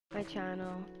my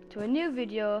channel to a new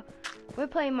video. We're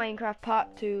playing Minecraft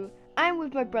Part 2. I'm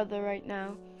with my brother right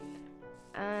now,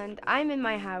 and I'm in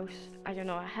my house. I don't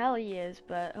know where the hell he is,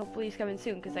 but hopefully he's coming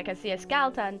soon because I can see a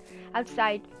skeleton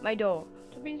outside my door.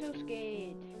 Stop being so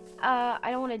scared.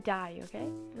 I don't want to die, okay?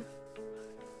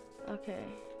 Okay.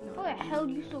 How the hell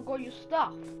you still got your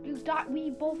stuff? You died.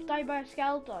 We both died by a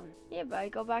skeleton. Yeah, but I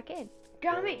go back in.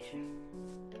 Damn it!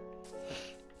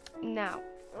 Now,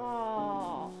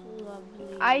 Oh,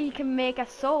 lovely. I can make a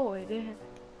sword. Lucky.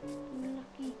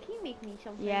 Can you make me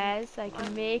something? Yes, I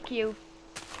can make you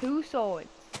 2 swords.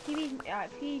 Please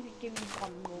give me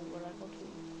one more when I got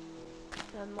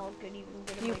 2. I'm not gonna even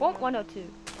get You want 1 or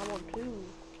 2? I want 2.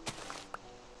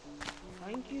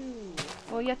 Thank you.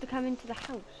 Well, you have to come into the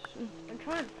house. I'm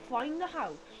trying to find the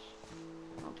house.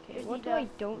 Okay, Just what need do I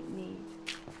don't need?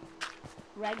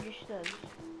 Registered.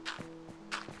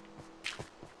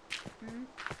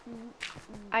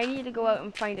 I need to go out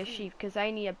and find a sheep because I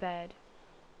need a bed.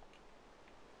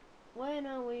 When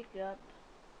I wake up,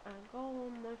 I go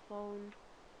on my phone.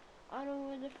 I don't know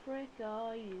where the frick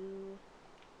are you?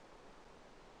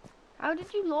 How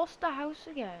did you lost the house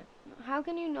again? How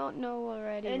can you not know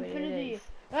already where it Infinity is?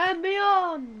 and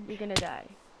beyond. You're gonna die.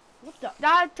 What the?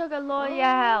 That took a lot of your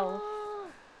health.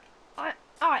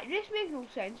 Alright, this makes no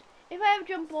sense. If I ever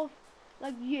jump off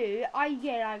like you, I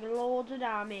get like loads of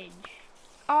damage.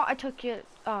 Oh, I took your...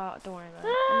 Oh, don't worry about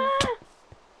it. Ah!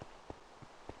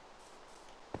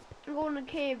 I'm going to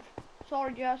cave.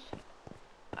 Sorry, Jess.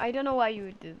 I don't know why you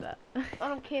would do that. I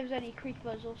don't caves any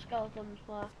creepers or skeletons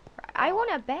were. I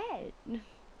want a bed.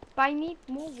 But I need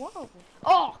more wool.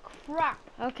 Oh crap!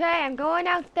 Okay, I'm going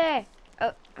out there.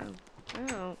 Oh.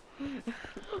 Oh.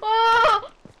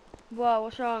 Oh! Whoa,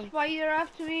 what's wrong? Spider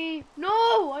after me!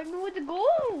 No! I have nowhere to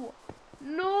go!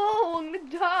 No! I'm gonna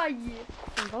die!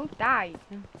 Don't die.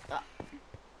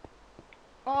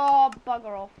 Oh,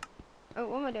 bugger off. Oh,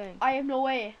 what am I doing? I have no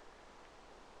way.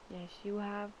 Yes, you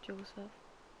have, Joseph.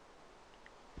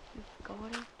 You got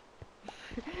it.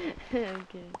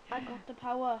 Okay. I got the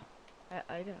power.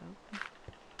 I don't know.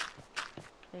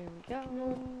 There we go.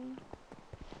 No.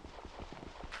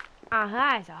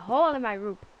 Aha, it's a hole in my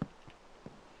roof.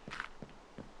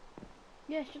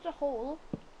 Yeah, it's just a hole.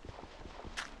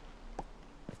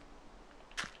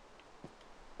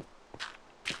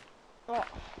 Oh.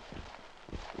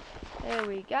 There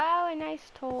we go, a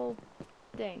nice tall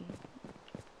thing.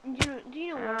 Do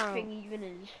you know what Ow. thing even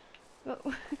is?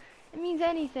 Well, it means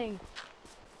anything.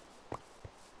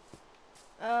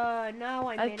 Now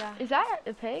I made a... Is that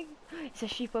a pig? It's a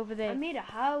sheep over I there. made a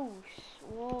house.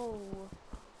 Whoa.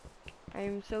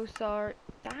 I'm so sorry.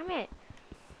 Damn it.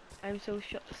 I'm so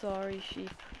sorry, sheep.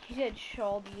 He said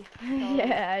shoddy.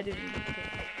 Yeah, I didn't even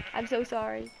care. I'm so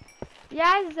sorry.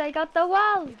 Yes, I got the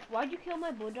wall. Why'd you kill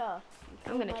my Buddha?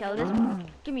 I'm gonna kill this.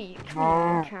 Give me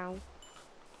cow.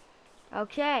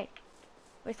 Okay.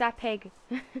 Where's that pig?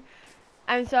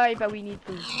 I'm sorry, but we need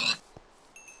food.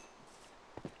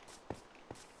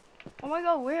 Oh my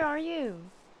god, where are you?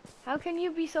 How can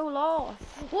you be so lost?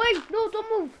 Wait, no,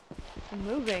 don't move. I'm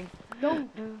moving.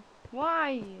 Don't.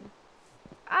 Why?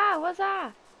 Ah, what's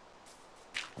that?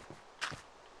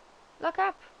 Look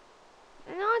up.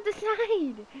 No, on the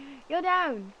side. Go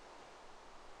down.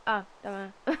 Oh,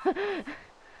 damn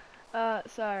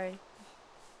it. Sorry.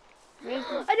 Where's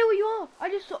the... I know where you are. I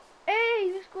just saw.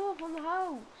 Hey, let's go up on the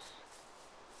house.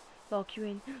 Lock you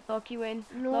in. Lock you in.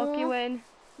 No. Lock you in.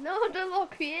 No, don't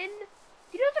lock me in.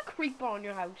 You know there's a creeper on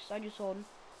your house. I just saw him.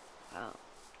 Oh.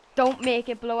 Don't make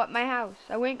it blow up my house.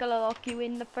 I weren't gonna lock you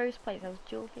in the first place. I was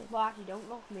joking. Well, actually, don't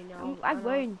lock me now. I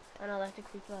won't. I know that's a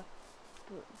creeper.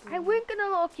 I weren't gonna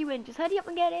lock you in. Just hurry up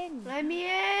and get in. Let me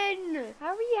in.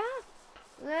 Hurry up.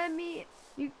 Let me.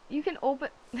 You can open.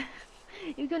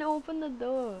 You can open the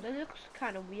door. That looks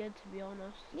kind of weird, to be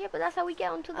honest. Yeah, but that's how we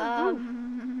get onto the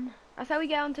roof. That's how we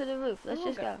get onto the roof. Let's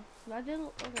just go. That didn't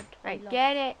look like a Right, toilet.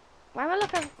 get it. Why am I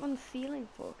looking on the ceiling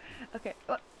for? Okay.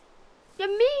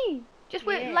 You're me. Just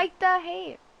wait, Yeah. like the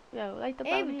hair. No, like the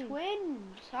Hey, brown we're hair.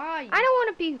 twins. Hi. I don't want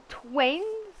to be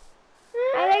twins.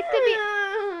 I like to be.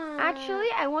 Actually,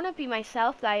 I want to be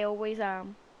myself. That I always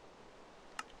am.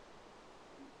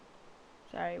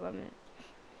 Sorry, 1 minute.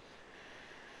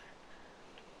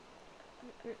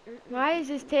 Why is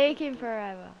this taking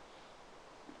forever?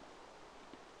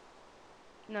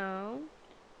 No.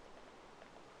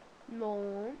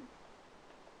 No.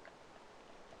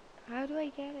 How do I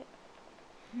get it?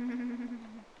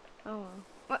 Oh well.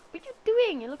 What are you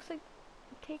doing? It looks like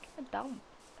you're taking a dump.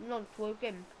 I'm not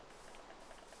working.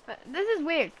 This is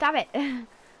weird. Stop it.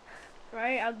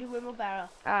 Right, I'll do it more better.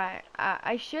 Alright,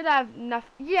 I should have enough.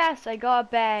 Yes, I got a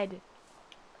bed.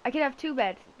 I can have 2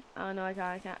 beds. Oh no, I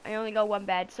can't. I only got one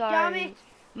bed. Sorry. Damn it.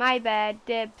 My bed.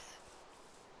 Dibs.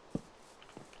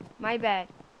 My bed.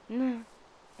 No.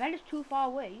 That is too far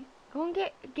away. Go and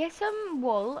get some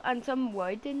wool and some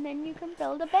wood, and then you can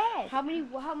build a bed. How many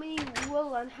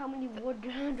wool and how many wood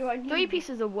do I need? 3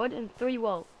 pieces of wood and 3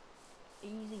 wool.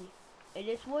 Easy. It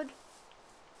is wood.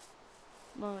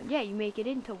 Well, yeah, you make it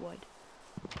into wood.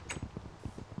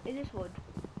 It is wood.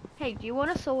 Hey, do you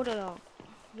want a sword or not?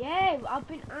 Yeah, I've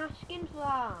been asking for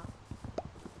that.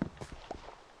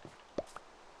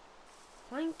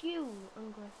 Thank you,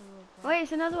 Uncle. Wait,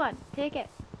 it's another one. Take it.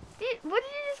 What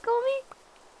did you just call me?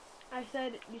 I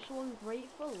said you're so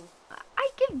ungrateful. I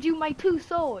gave you my 2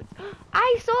 swords.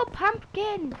 I saw a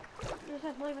pumpkin. This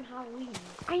is not even Halloween.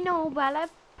 I know, but I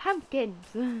love pumpkins.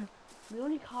 We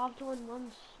only carved one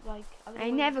once, like. I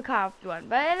never carved one,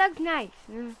 but it looks nice.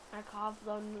 I carved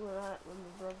one with my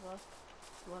brother.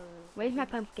 Where's my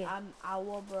pumpkin?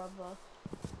 Our brother.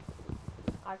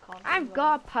 I carved. I've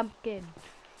got a pumpkin.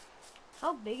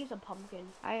 How big is a pumpkin?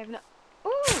 I have no.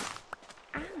 Ooh!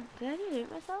 Ow, did I just hurt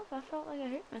myself? I felt like I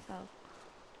hurt myself.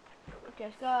 Okay,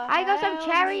 let's go. I got some Help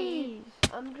cherries. me.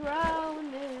 I'm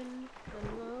drowning.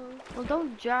 Well,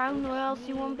 don't drown or else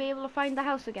you won't be able to find the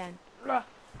house again.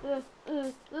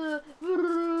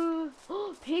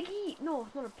 Piggy? No,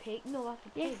 it's not a pig. No, that's a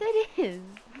pig. Yes, it is.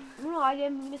 No, I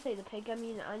didn't mean to say the pig. I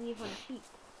mean, I need one sheep.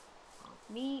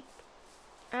 Meat,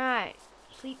 Alright,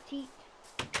 sleep teat.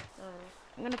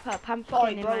 I'm gonna put a pumpkin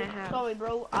Sorry, in bro. my house. Sorry,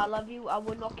 bro. I love you. I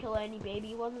would not kill any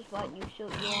baby ones, but you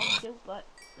should. You want to, but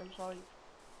I'm sorry.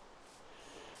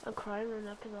 I'm crying right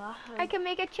now because I can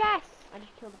make a chest. I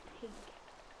just killed a pig.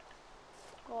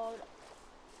 God,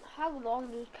 how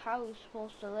long is cows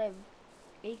supposed to live?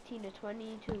 18 to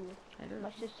 22. I don't My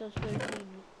know. sister's 13.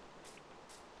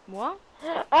 What?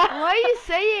 What are you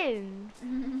saying?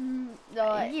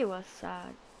 No, You are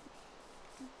sad.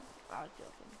 I was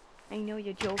joking. I know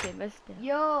you're joking, but still.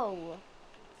 Yo!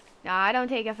 No, I don't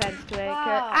take offense to it.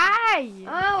 Ah. Aye!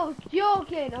 I was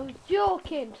joking! I was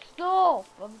joking! Stop!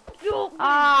 I'm joking!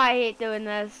 I hate doing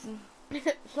this.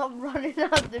 Stop running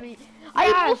after me. I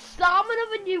have more stamina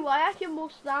than you. I actually have more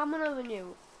stamina than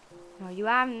you. No, you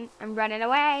haven't. I'm running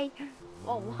away.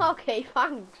 Oh, okay,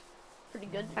 thanks. Pretty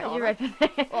good. You're right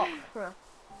there. Oh, crap.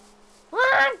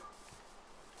 Run!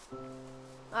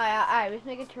 Alright, let's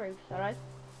make a truce, alright?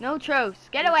 No truce.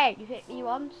 Get away. You hit me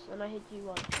once, and I hit you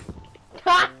once.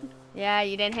 Yeah,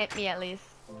 you didn't hit me at least.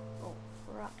 Oh,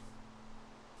 crap.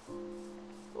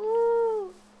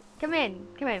 Ooh. Come in.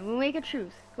 Come in. We'll make a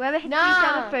truce. Whoever hits each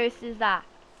Nah. other first is that.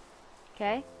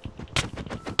 Okay?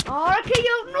 Oh, okay,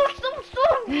 yo, no,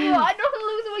 stop! I don't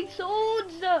lose my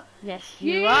swords! Yes,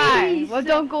 you are. Jeez. Well,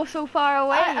 don't go so far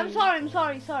away. I'm sorry, I'm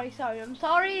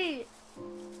sorry.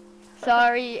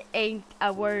 Sorry ain't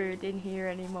a word in here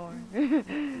anymore.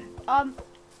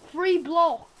 3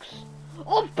 blocks.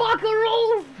 Oh, bugger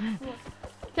off!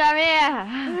 Come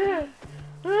here.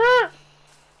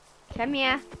 Come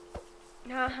here.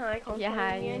 I can't Yeah,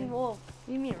 find me yeah. anymore.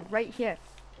 You mean right here?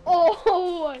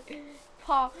 Oh,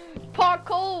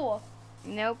 parkour.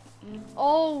 Nope.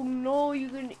 Oh no, you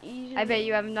can easily. I bet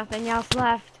you have nothing else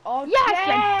left. Oh, Yes,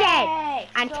 you're Jay, dead.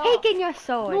 And stop. taking your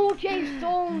sword. No, Jay,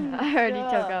 don't. I already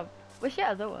took up. Where's the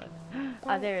other one?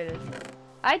 Oh, there it is.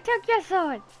 I took your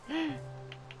sword. Hey,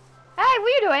 what are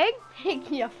you doing?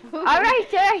 Take your food.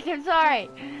 Alright, I'm sorry.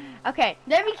 Okay.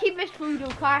 Let me keep this food.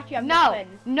 I'll catch you.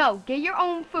 No, get your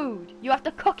own food. You have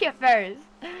to cook it first.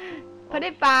 Put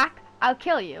it back. I'll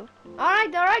kill you.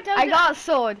 Alright. I got a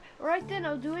sword. Alright then,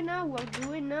 I'll do it now.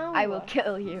 I will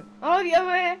kill you. Oh, yeah,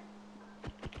 man.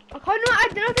 I can't. I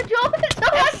don't have to drop it.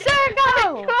 Yes, sir,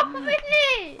 go. Dropping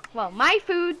it. Well, my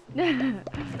food.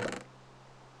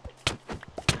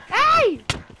 Hey!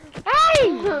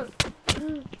 Hey!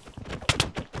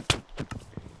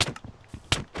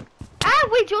 Ah,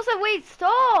 wait, Joseph, wait,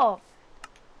 stop!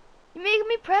 You're making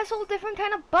me press all different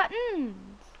kind of buttons.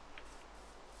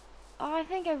 Oh, I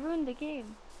think I ruined the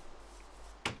game.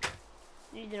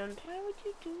 You didn't. Why would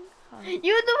you do that?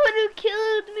 You're the one who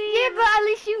killed me. Yeah, but at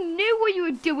least you knew what you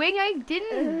were doing. I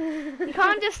didn't. You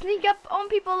can't just sneak up on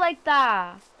people like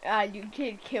that. Ah, you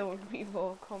did kill me,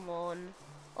 bro. Come on.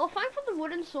 Oh, thanks for the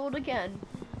wooden sword again.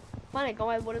 Fine, I got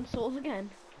my wooden sword again.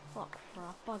 Fuck,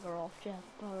 crap. Bugger off, Jeff.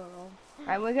 Bugger off.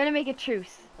 Right, we're gonna make a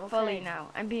truce. Fully now.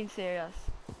 I'm being serious.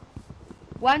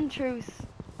 One truce.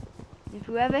 If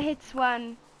whoever hits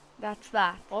one, that's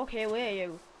that. Okay, where are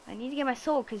you? I need to get my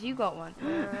sword because you got one.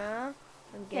 I'm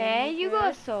getting Okay, it you got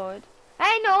a first. sword.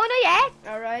 Hey, no, not yet.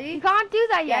 Alrighty. You can't do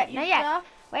that yet. Get Not your yet. stuff.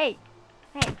 Wait.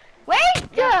 Hey. Wait!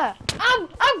 Yeah. Yeah.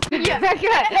 Yeah.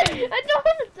 Good. I don't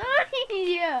want to die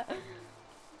here.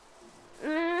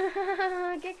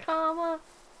 Get karma.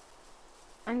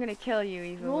 I'm gonna kill you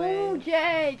either No, way.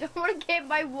 Jay, I want to get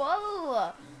my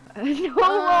wool. No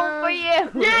wool for you.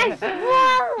 Yes,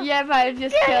 wool. Yeah, but I'll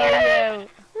just kill you.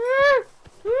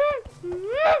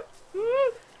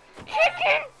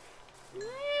 Chicken.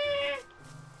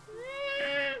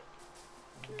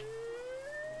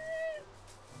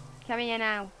 Come here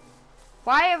now.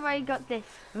 Why have I got this?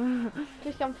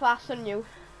 Just I'm faster than you.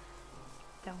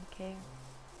 Don't care.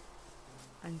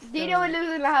 I'm Do you know we still-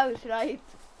 live in a house, right?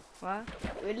 What?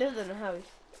 We live in a house.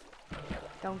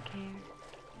 Don't care.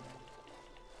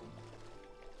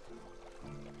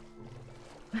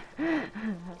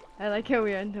 I like how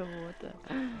we're underwater.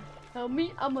 Help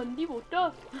me, I'm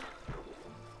underwater.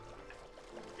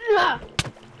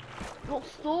 Oh,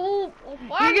 stop. Oh,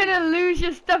 fuck. You're gonna lose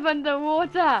your stuff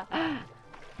underwater.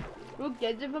 Look,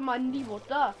 get it from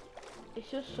underwater. It's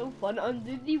just so fun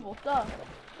under the water.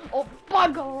 Oh,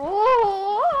 bugger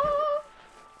off.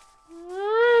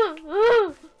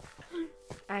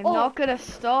 I'm Oh. not gonna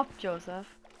stop, Joseph.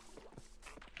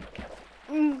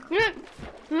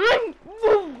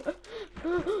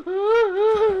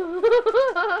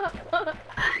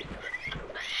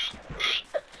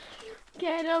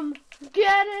 Get him!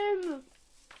 Get him!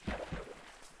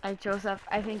 Hey, Joseph,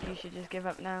 I think you should just give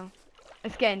up now.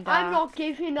 It's getting dark. I'm not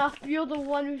giving up. You're the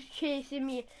one who's chasing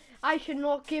me. I should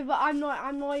not give up. I'm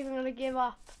not even gonna give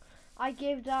up. I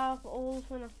gave up all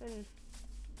for nothing.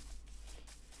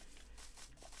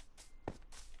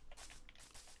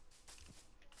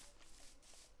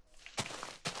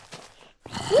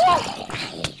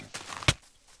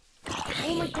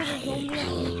 Oh my god, a zombie.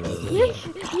 Yes,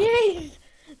 yes!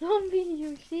 Zombie,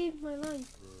 you saved my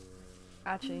life.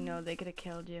 Actually, no, they could have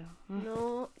killed you.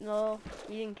 No, no,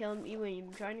 you didn't kill me. You weren't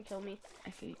even trying to kill me.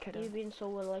 I think you could You've have. been so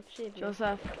well life saving.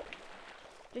 Joseph,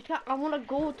 I want to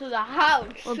go to the house.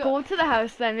 well, go to the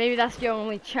house then. Maybe that's your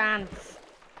only chance.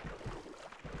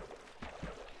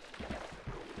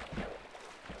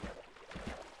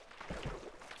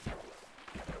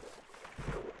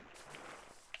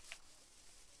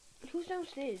 Who's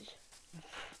downstairs?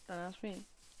 Don't ask me.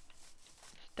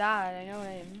 It's Dad, I know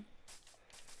him.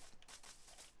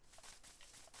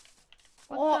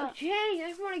 Oh, Jay, I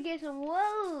just want to get some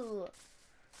wool.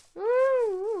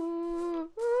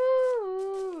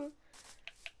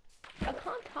 I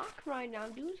can't talk right now.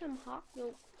 Do some hot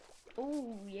milk.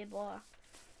 Oh, yeah, boy.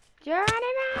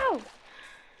 Geronimo!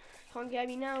 Can't get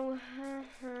me now.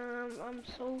 I'm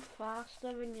so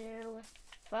faster than you.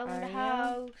 Found Are the you?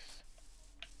 house.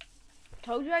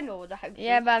 Told you I know where the house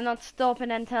Yeah, is. but I'm not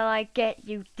stopping until I get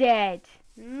you dead.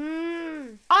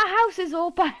 Mm. Our house is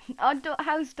open. Our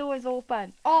house door is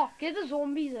open. Oh, get the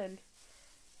zombies in.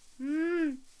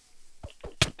 Hmm.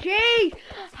 Jeez,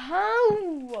 how?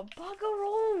 Bugger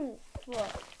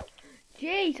off.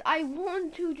 Jeez, I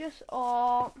want to just.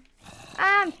 Oh,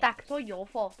 I'm stuck. it's all your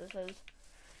fault. This is.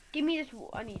 Give me this.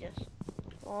 I need this.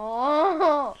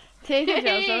 Oh. Take it,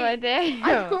 Joseph, right there.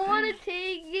 I don't want to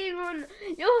take it on.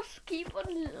 Just keep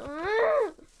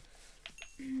on.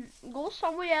 Go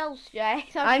somewhere else, Jay.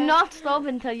 I'm not stopping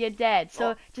until you're dead.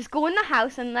 So Oh. just go in the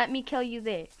house and let me kill you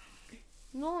there.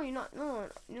 No, you're not. No,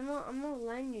 you're not. I'm not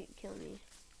letting you kill me.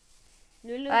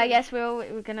 No, I guess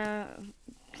we're gonna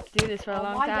do this for a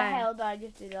long why time. the hell did I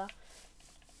just do that?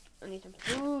 I need some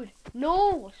food. No,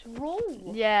 what's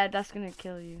wrong? Yeah, that's gonna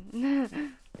kill you.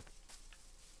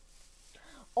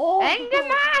 Oh,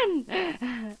 Enderman!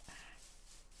 Am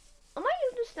I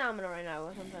using stamina right now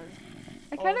or something?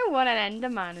 I kind of want an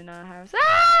Enderman in our house.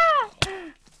 Ah!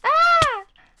 Ah!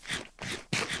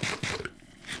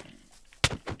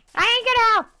 I ain't gonna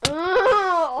help.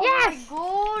 Oh Yes! my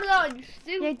god, you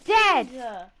stupid. You're dead.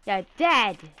 You're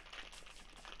dead.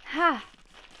 Ha.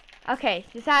 Okay,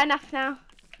 is that enough now?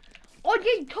 Oh,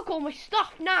 you took all my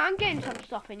stuff. Nah, I'm getting some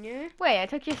stuff in you. Wait, I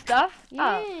took your stuff?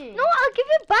 Yeah. Oh. No, I'll give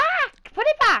it back. Put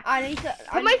it back. I need to.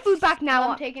 Put my food back now.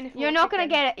 I'm taking it. You're not gonna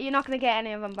get it. You're not gonna get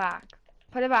any of them back.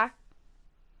 Put it back.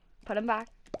 Put them back.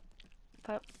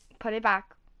 Put it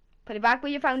back. Put it back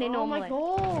where you found it Oh my normally.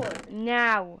 god.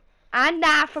 Now. And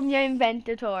that from your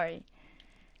inventory.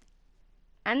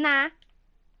 And that.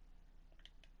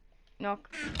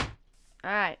 Knock.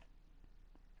 Alright.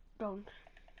 Don't.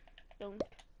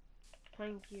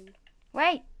 Thank you.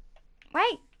 Wait.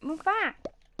 Wait. Move back.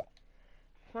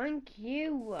 Thank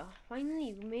you.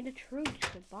 Finally, we made a truce.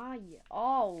 Goodbye.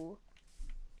 Oh.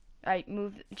 Alright,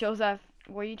 move. Joseph,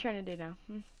 what are you trying to do now?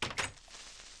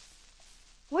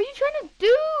 What are you trying to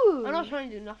do? I'm not trying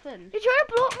to do nothing. You're trying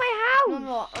to blow up my house.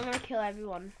 No, I'm gonna kill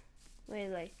everyone.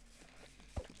 Really.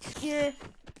 Yeah.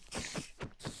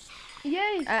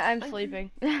 Yes. I'm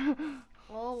sleeping.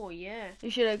 Oh yeah. You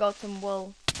should have got some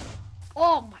wool.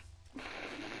 Oh my.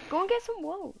 Go and get some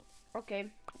wool. Okay.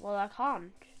 Well, I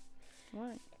can't.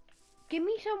 What? Give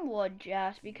me some wood,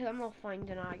 Jess, because I'm not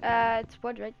finding it. It's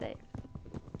wood right there.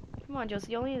 Come on,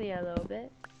 Josie, you only need a little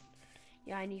bit.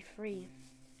 Yeah, I need 3.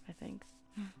 I think.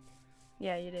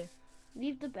 Yeah, you do.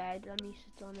 Leave the bed. Let me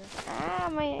sit on it. Ah,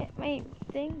 my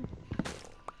thing.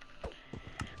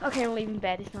 Okay, I'm leaving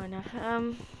bed. It's not enough.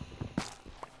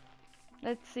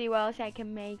 Let's see what else I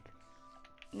can make.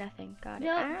 Nothing. Got it.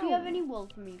 Yeah. Do you have Ow. any wool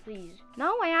for me, please?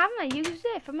 No, I haven't. I used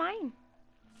it for mine.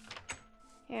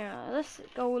 Yeah, let's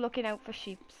go looking out for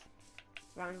sheeps.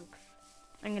 Thanks.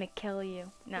 I'm gonna kill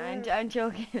you. No, I'm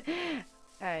joking.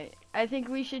 Alright, I think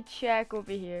we should check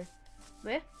over here.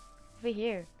 Where? Over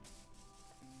here.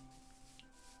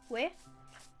 Where?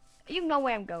 You know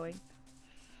where I'm going.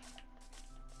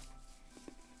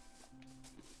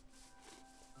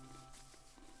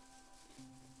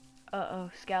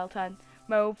 Uh-oh, skeleton.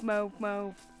 Move, move,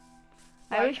 move.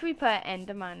 I Right. wish we put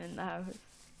Enderman in the house.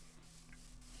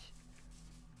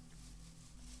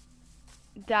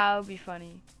 That would be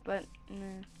funny, but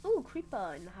nah. Oh,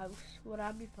 creeper in the house. Would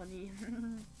that be funny?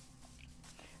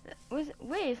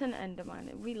 Where is an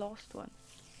Enderman? We lost one.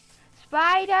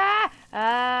 Spider!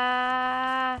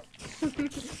 Ah!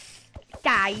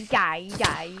 Die, die,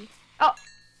 die. Oh,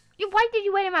 why did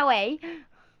you wait in my way?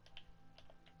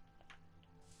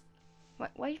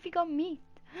 Why have you got meat?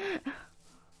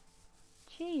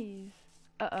 Jeez.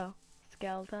 Uh-oh.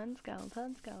 Skeleton,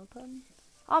 skeleton, skeleton.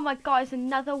 Oh my god, it's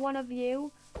another one of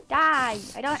you. Die!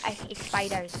 I hate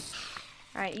spiders.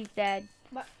 Alright, he's dead.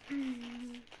 But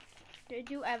did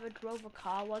you ever drove a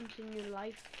car once in your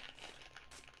life?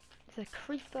 There's a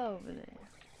creeper over there.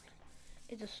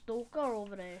 It's a stalker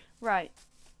over there. Right.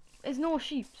 There's no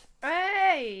sheep.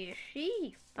 Hey,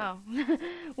 sheep. Oh.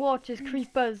 Watch, there's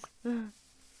creepers.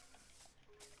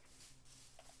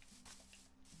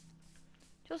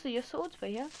 Josie, your sword's for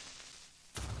here.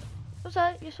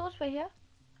 Josie, your sword's for here.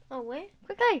 Oh, wait.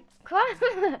 Quickly, come on.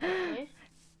 Yeah.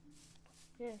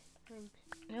 Yeah, thanks.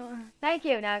 No, thank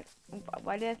you. Now,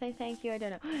 why did I say thank you? I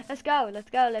don't know. Let's go, let's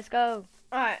go, let's go.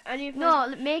 Alright, I need to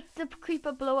No, make the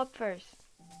creeper blow up first.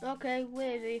 Okay,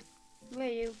 where is he? Where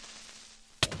are you?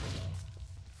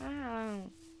 Ow.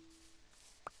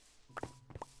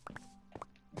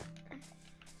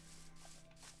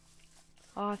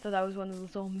 Oh, I thought that was one of the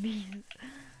zombies.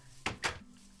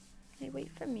 Hey,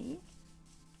 wait for me.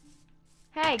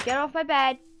 Hey, get off my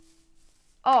bed.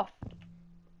 Off.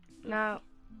 Now.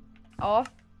 Off.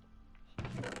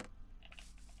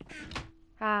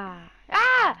 Ah.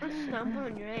 Ah! Stomp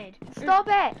on your head. Stop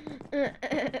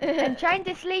it! I'm trying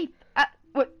to sleep.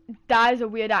 What? That is a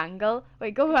weird angle.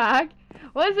 Wait, go back.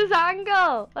 What's this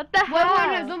angle? What the hell?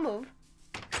 Wait, don't move.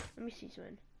 Let me see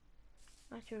something.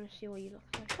 I actually want to see what you look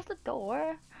like. Shut the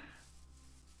door.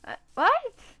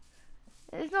 What?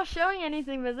 It's not showing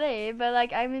anything but there, but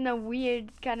like I'm in a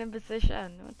weird kind of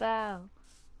position. What the hell?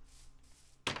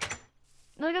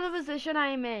 Look at the position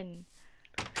I'm in.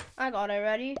 I got it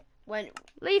ready. When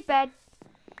Leave bed.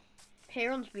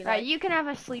 parents be like, Right, you can have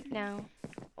a sleep now.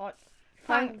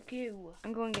 thank you.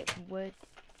 I'm going to get some wood.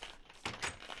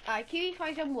 Alright, can you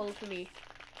find some wool for me?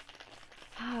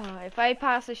 If I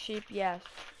pass a sheep, yes.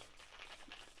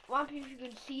 One if you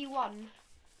can see one.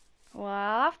 Well,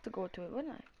 I'll have to go to it,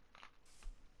 wouldn't I?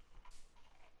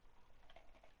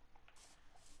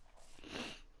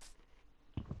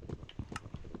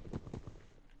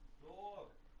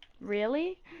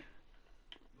 Really?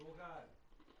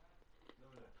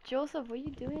 Joseph, what are you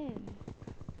doing?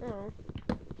 Oh.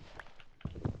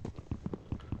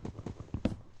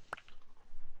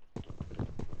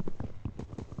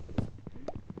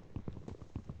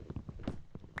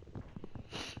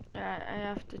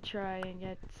 I have to try and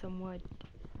get some wood.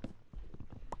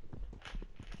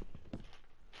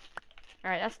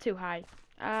 Alright, that's too high.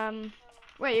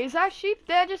 Wait, is that sheep?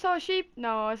 There, I just saw a sheep.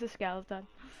 No, it's a skeleton.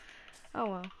 Oh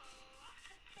well.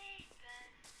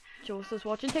 Joseph's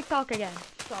watching TikTok again.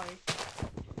 Sorry.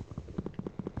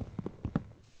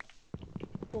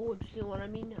 Bored, you know what I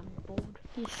mean? I'm bored.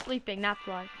 He's sleeping, that's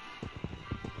why.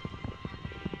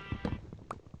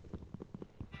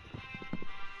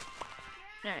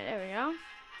 Alright, there we go.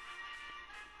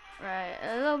 Right,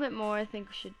 a little bit more, I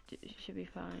think should be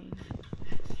fine.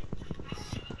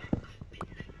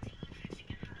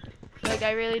 Like,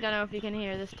 I really don't know if you can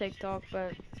hear this TikTok,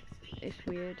 but it's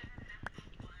weird.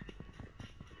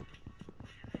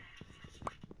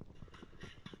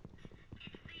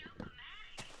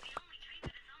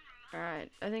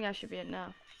 Alright, I think that should be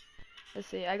enough. Let's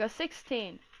see, I got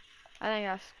 16. I think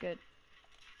that's good.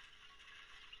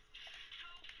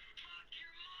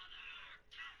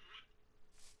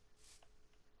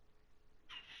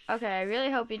 Okay, I really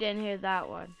hope you didn't hear that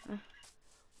one.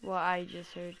 What I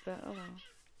just heard, but oh well.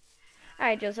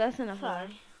 Alright, Jules, that's enough of that.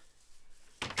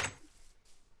 Sorry.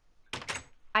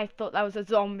 I thought that was a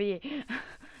zombie.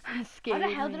 How the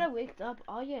hell did I wake up?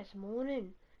 Oh yes,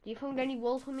 morning. Do you find any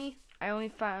wool for me? I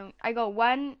got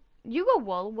one. You got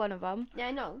wool, one of them. Yeah,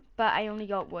 I know. But I only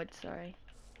got wood, sorry.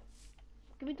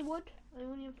 Give me the wood. I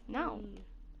only have 3. No.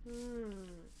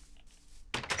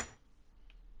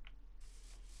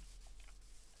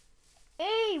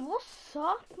 Hey, what's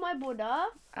up, my brother?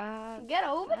 Get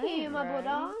over that here, ain't my right.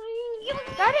 brother.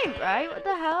 That ain't right, what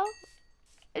the hell?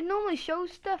 It normally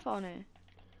shows stuff on it.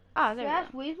 Ah, there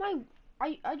Yes, we where's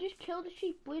my... I just killed a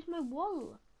sheep. Where's my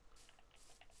wool?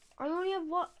 I only have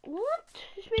what? What?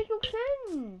 This makes no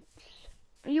sense.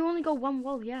 go. You only got one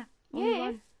wool, yeah. Only Yeah.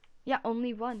 one. Yeah,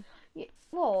 only one. Yeah.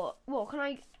 What? Can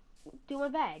I do my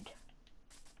bed?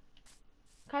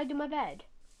 Can I do my bed?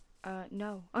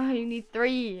 No. You need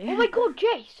 3. Oh my god,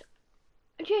 Jace!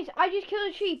 Jace, I just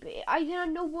killed a sheep. I didn't have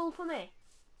no wool for me.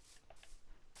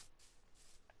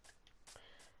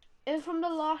 It was from the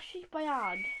last sheep I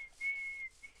had.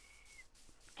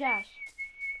 Jess.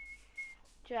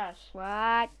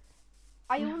 What?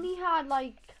 I only had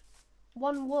like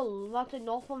 1 wool. That's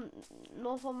enough on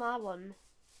that one.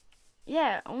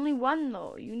 Yeah, only one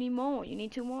though. You need more. You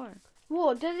need 2 more.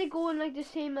 What? Does it go in like the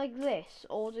same like this,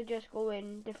 or does it just go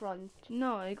in different?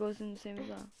 No, it goes in the same as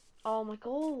that. Oh my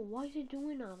god! Why is it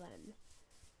doing that then?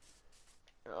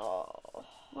 Oh.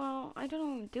 Well, I don't know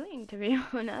what I'm doing, to be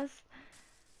honest.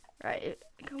 Right,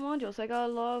 come on, Jules. I got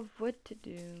a lot of wood to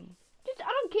do.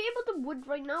 I don't care about the wood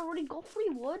right now. I already got 3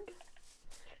 wood.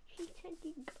 He said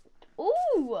he got.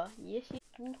 Oh yes.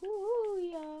 Woohoo!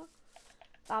 Yeah.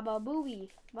 Baba booey.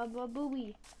 Baba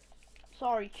booey.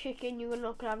 Sorry, chicken. You're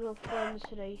not gonna have no friends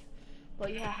today.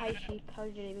 But yeah, hi sheep.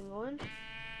 How's your day been going?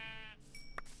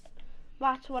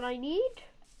 That's what I need.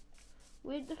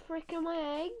 Where the frick are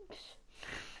my eggs?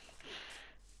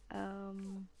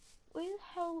 Where the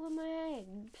hell are my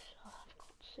eggs? Oh, for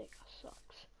God's sake, that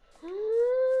sucks.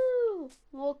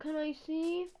 What can I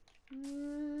see?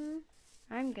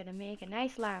 I'm gonna make a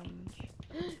nice lounge.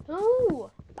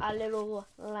 Oh, a little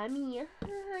lammy.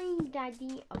 Hi,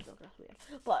 daddy. Oh, no, that's weird.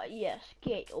 But yes,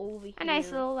 get over here. A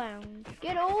nice little lounge.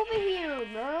 Get over here,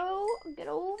 bro. Get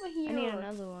over here. I need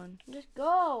another one. Just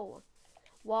go.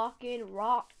 Walking,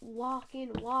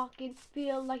 walking.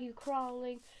 Feel like you're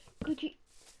crawling. Could you?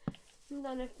 And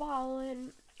then it's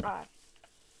falling.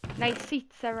 Nice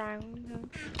seats around.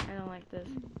 I don't like this.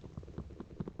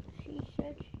 She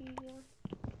said she.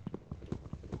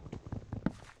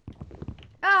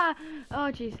 Ah!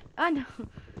 Oh, jeez. Oh, no.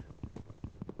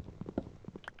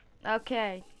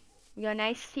 Okay. We got a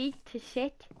nice seat to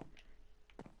sit.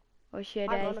 Or should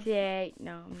I say...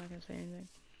 No, I'm not going to say anything.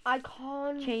 I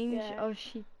can't. Change of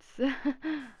sheets.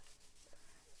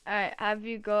 Alright, have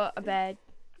you got a bed?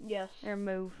 Yes. Or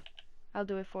move? I'll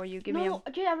do it for you. Give me a... No,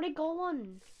 I already got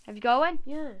one. Have you got one?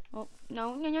 Yeah. Oh,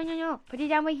 no. Put it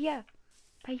down right here.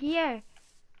 Right here.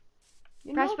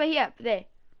 You Press know? right here.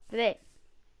 There.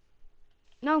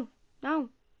 No. Not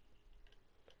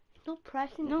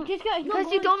pressing. No. Just go,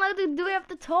 Because you don't know how to do it at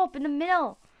the top, in the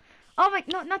middle. Oh my,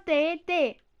 no, not there.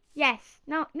 There. Yes.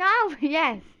 No.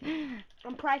 Yes.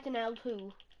 I'm pressing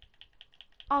L2.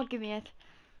 Oh, give me it.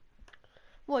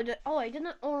 What? Oh, it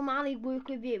doesn't automatically work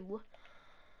with you.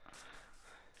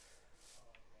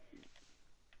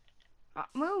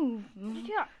 Move.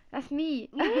 Yeah. That's me.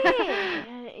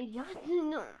 Yeah.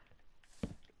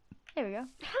 There we go.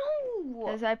 How?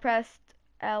 Because I pressed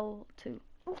L2.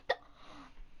 What the?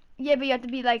 Yeah, but you have to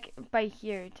be like by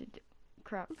here to do.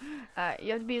 Crap.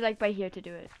 You have to be like by here to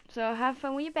do it. So have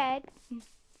fun with your bed.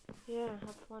 Yeah,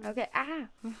 have fun. Okay.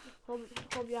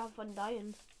 Hope you have fun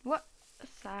dying. What?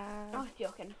 Sad. I was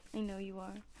joking. I know you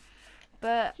are.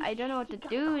 But I don't know what to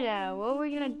do now. What are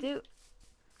we gonna do?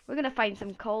 We're gonna find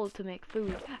some coal to make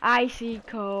food. I see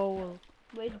coal.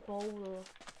 Where's bowl?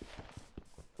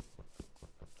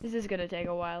 This is gonna take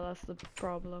a while, that's the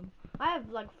problem. I have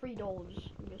like 3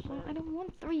 doors. I'm just Well, I saying. don't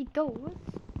want 3 doors.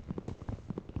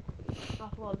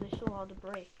 After all, they're so hard to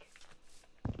break.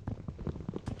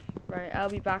 Right, I'll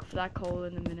be back for that coal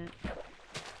in a minute.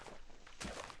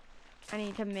 I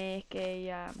need to make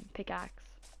a pickaxe.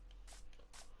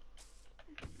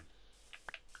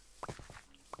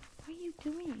 What are you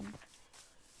doing?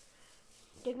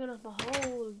 Digging up a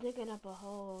hole, digging up a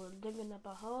hole, digging up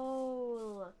a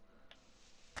hole.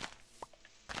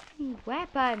 I need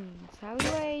weapons. How do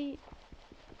I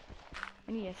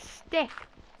need a stick.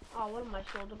 Oh, what am I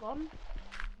sold gone?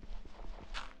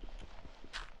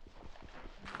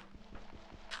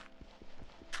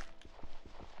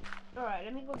 Alright,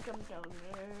 let me go jump down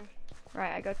there.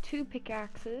 Right, I got 2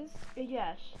 pickaxes.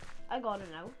 Yes, I got it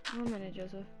now. 1 minute,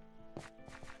 Joseph.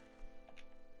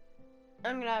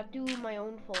 I'm gonna do my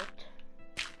own fault.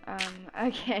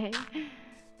 Okay.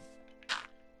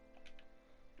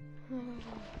 It's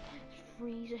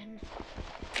freezing.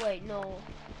 Wait, no.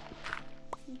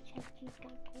 Let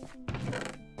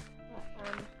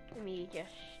me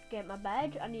just get my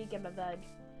bed. I need to get my bed.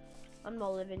 I'm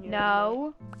not living here.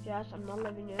 No. Anymore. Yes, I'm not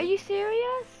living here. Are you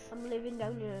serious? I'm living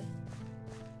down here.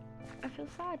 I feel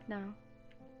sad now.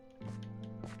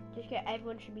 Just get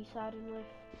everyone should be sad in life.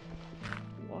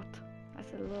 What?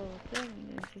 That's a little thing,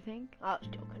 don't you think? I was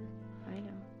joking. I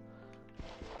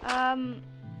know.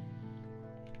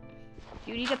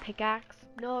 Do you need a pickaxe?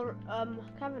 No,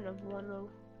 Kevin, I've one though.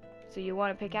 So you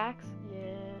want a pickaxe?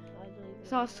 Yeah, I believe it.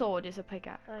 It's not a sword, it's a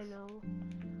pickaxe. I know.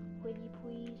 Will you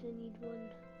please? I need one.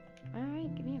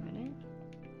 Alright, give me a minute.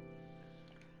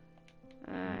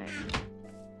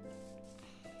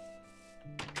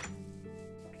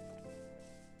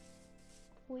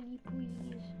 Will you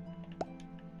please?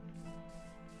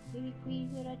 Will you please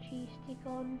get a cheese stick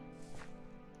on?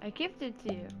 I gifted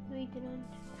to you. No, you didn't.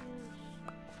 Yes.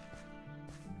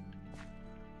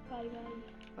 Bye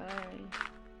bye. Bye.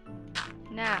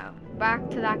 Now, back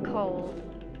to that coal.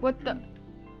 What the?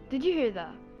 Did you hear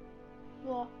that?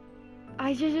 What?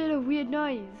 I just heard a weird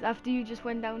noise after you just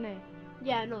went down there.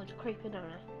 Yeah, no, it's a creeper down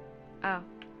there. Oh.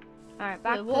 Alright,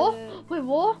 back Wait, what? to... Wait,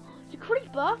 what? It's a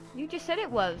creeper? You just said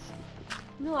it was.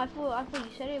 No, I thought you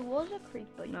said it was a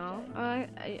creeper. You No, said.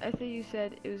 I thought you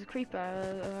said it was a creeper.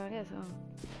 I guess so.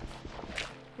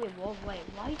 Wait, what? Wait,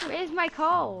 why? Where's my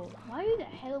coal? Why the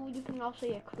hell would you think I'll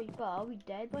say a creeper? Are we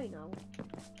dead by now?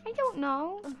 I don't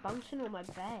know. I'm bouncing on my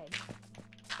bed.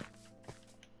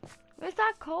 Where's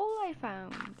that coal I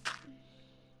found?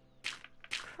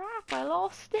 Crap, I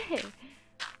lost it.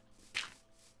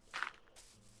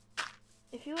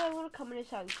 If you ever want to come in this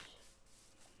house,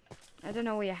 I don't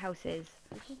know where your house is.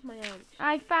 this is my house.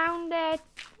 I found it.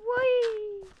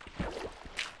 Whee!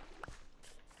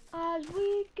 As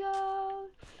we go.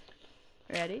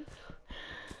 Ready?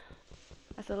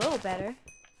 That's a little better.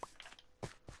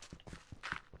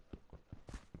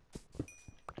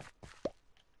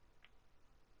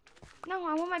 No,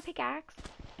 I want my pickaxe.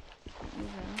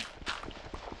 Okay.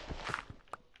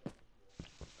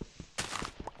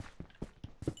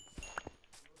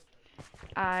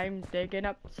 I'm digging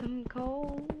up some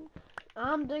coal.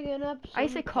 I'm digging up some I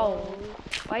said coal.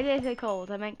 Why did I say coal?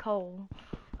 I meant coal.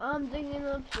 I'm digging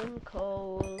up some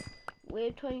coal.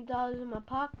 With $20 in my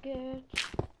pocket.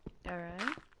 Alright.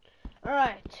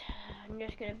 Alright. I'm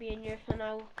just gonna be in here for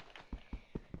now.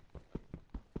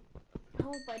 I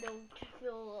hope I don't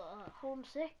feel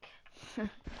homesick.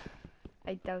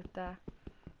 I doubt that.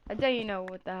 I doubt you know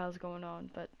what the hell's going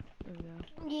on, but there we go.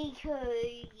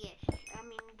 Yes, I'm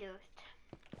in dust.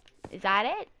 Is that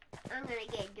it? I'm gonna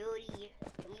get dirty.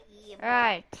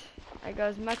 Alright. I got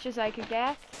as much as I could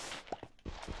get.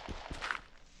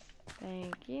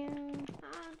 Thank you.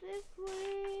 As if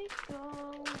we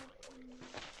go.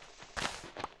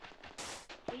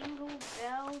 Jingle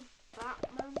bells,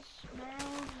 Batman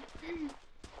smells.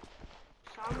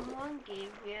 Someone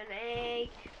give me an egg.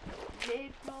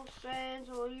 Make no sense,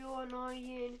 or you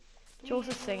annoying.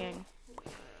 Joseph's singing.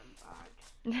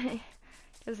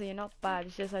 Josie, you're not bad.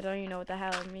 It's just I don't even know what the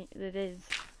hell it is.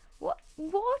 What?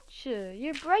 Watch it.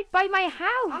 You're right by my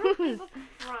I don't give house. a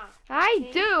crap. I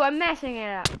do. I'm messing it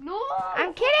up. No!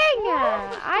 I'm kidding. No,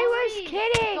 I sorry. was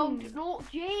kidding. No,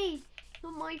 Jay.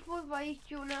 Not my fault if I hit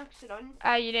you on accident.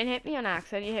 You didn't hit me on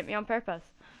accident. You hit me on purpose.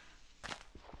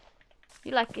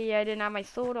 You're lucky I didn't have my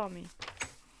sword on me.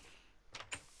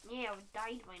 Yeah, I would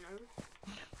died by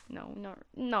now.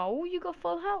 No. You got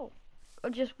full health. Or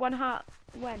just one heart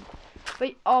went.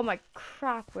 But oh my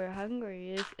crap, we're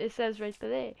hungry. It says right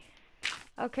there.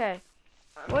 Okay.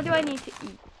 What do I need to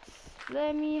eat?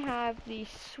 Let me have the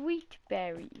sweet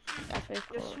berries. That's what it's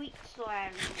The called. sweet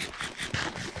slime.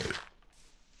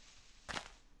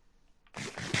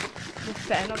 This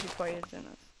better not be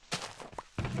poisonous.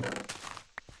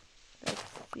 Let's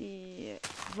see.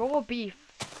 Raw beef.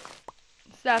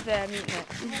 Stuff it, I'm eating it.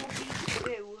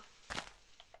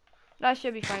 That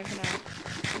should be fine for now.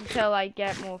 Until I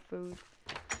get more food.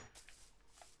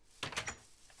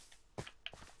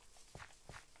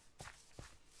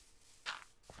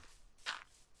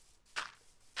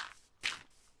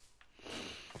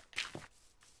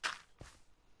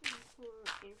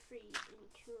 In 3, in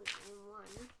 2, in 1.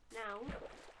 Now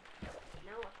I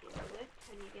feel good.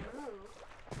 And you get move.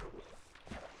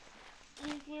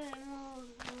 Eating animals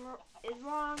is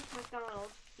wrong,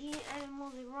 McDonald's. Eating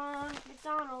animals is wrong,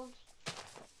 McDonald's.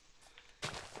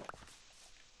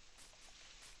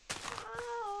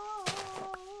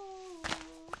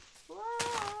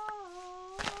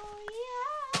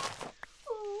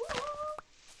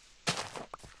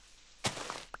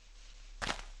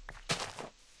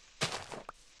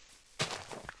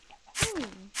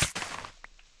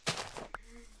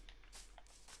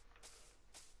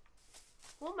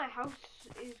 house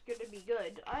is gonna be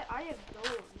good. I have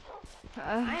zones.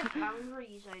 I have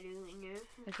boundaries. I do, you know.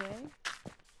 Okay.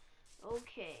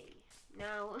 Okay.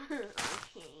 Now.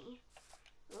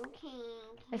 Okay.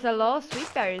 There's a lot of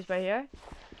sweet berries right here.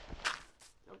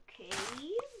 Okay.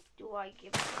 Do I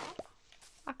give up?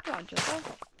 Oh, come on,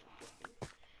 Joseph.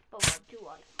 But what do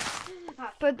I?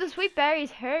 But the sweet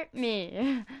berries hurt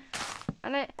me.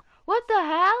 And what the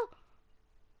hell?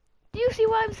 Do you see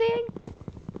what I'm saying?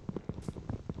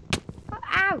 Oh,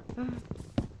 ow!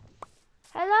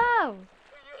 Hello!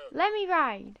 Let me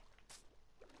ride.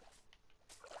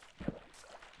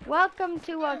 Welcome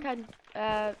to our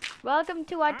welcome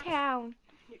to our town.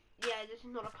 Yeah, this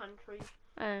is not a country.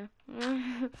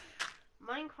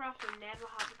 Minecraft will never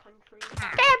have a country.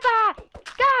 Never!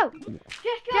 Go!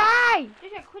 Just go! Die!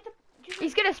 Just quit the.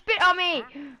 He's gonna spit on me!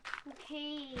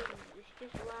 Okay, it's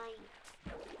just life.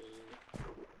 Okay.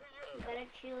 You better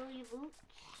chill your boots.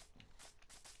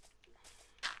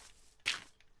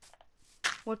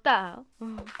 What the hell? Oh,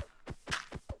 no.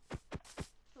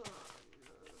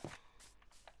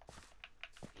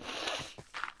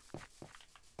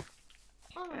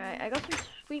 Alright, I got some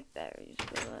sweet berries,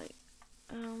 but like,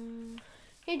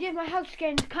 Hey, dude, my house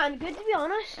getting kind of good, to be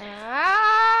honest.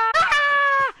 Ah!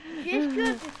 Just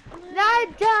good.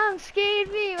 That dumb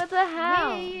scared me. What the Where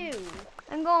hell? are you?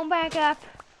 I'm going back up.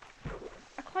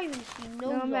 I can't even see no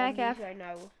Going back zombies up. right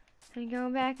now. I'm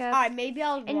going back up. Alright, maybe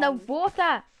I was In the wrong.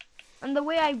 water. And the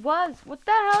way I was. What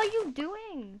the hell are you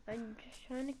doing? I'm just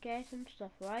trying to get some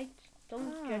stuff, right?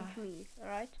 Don't Ah. judge me,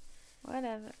 alright?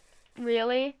 Whatever.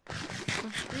 Really?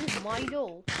 This is my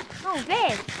door. Oh,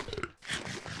 this.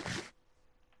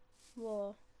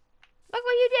 Whoa. Look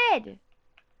what you did.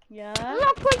 Yeah?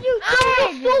 Look what you Ow,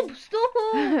 did. stop!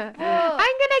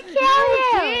 I'm gonna kill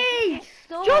you. Jeez,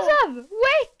 stop! Joseph,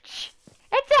 witch.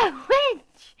 It's a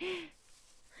witch.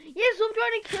 Yeah, stop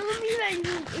trying to kill me then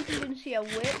if you didn't see a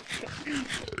witch.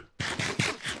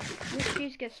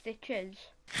 Witches get stitches.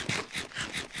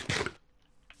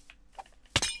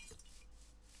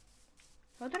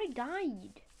 How did I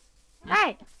died?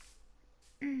 Hey.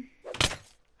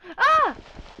 Ah!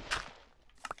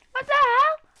 What the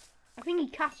hell? I think he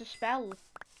cast a spell.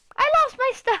 I lost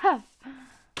my stuff.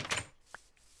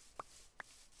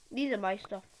 These are my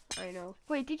stuff. I know.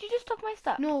 Wait, did you just take my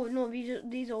stuff? No,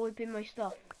 these always been my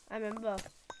stuff. I remember.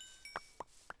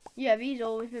 Yeah, these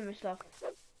always been my stuff.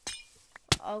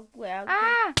 Oh wait.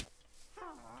 Ah!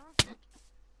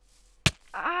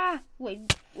 Ah!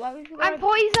 Wait. What was I'm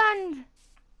poisoned.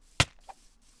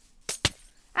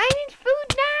 I need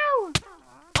food now.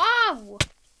 Oh!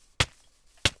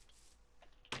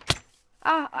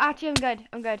 Oh, actually, I'm good.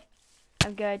 I'm good.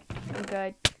 I'm good. I'm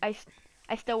good. I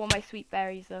still want my sweet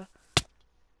berries though.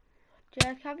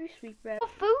 Jack, have your sweetbread. Oh,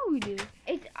 food.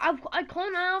 I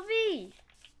can't have these.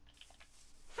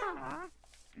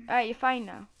 Alright, you're fine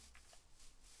now.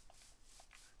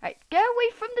 Alright, get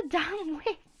away from the damn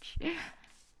witch.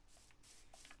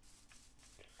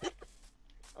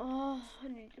 Oh, I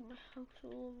need to do my house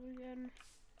all over again.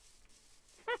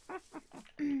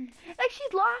 Like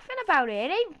she's laughing about it.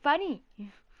 It ain't funny.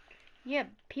 Yeah,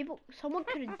 someone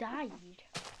could have died.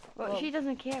 Well, she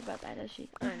doesn't care about that, does she?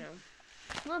 I know.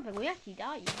 Nothing, we actually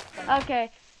died.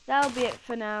 Okay, that'll be it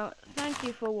for now. Thank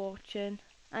you for watching.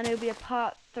 And it'll be a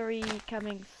part 3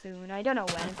 coming soon. I don't know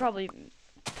when, probably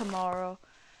tomorrow.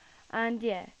 And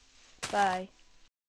yeah, bye.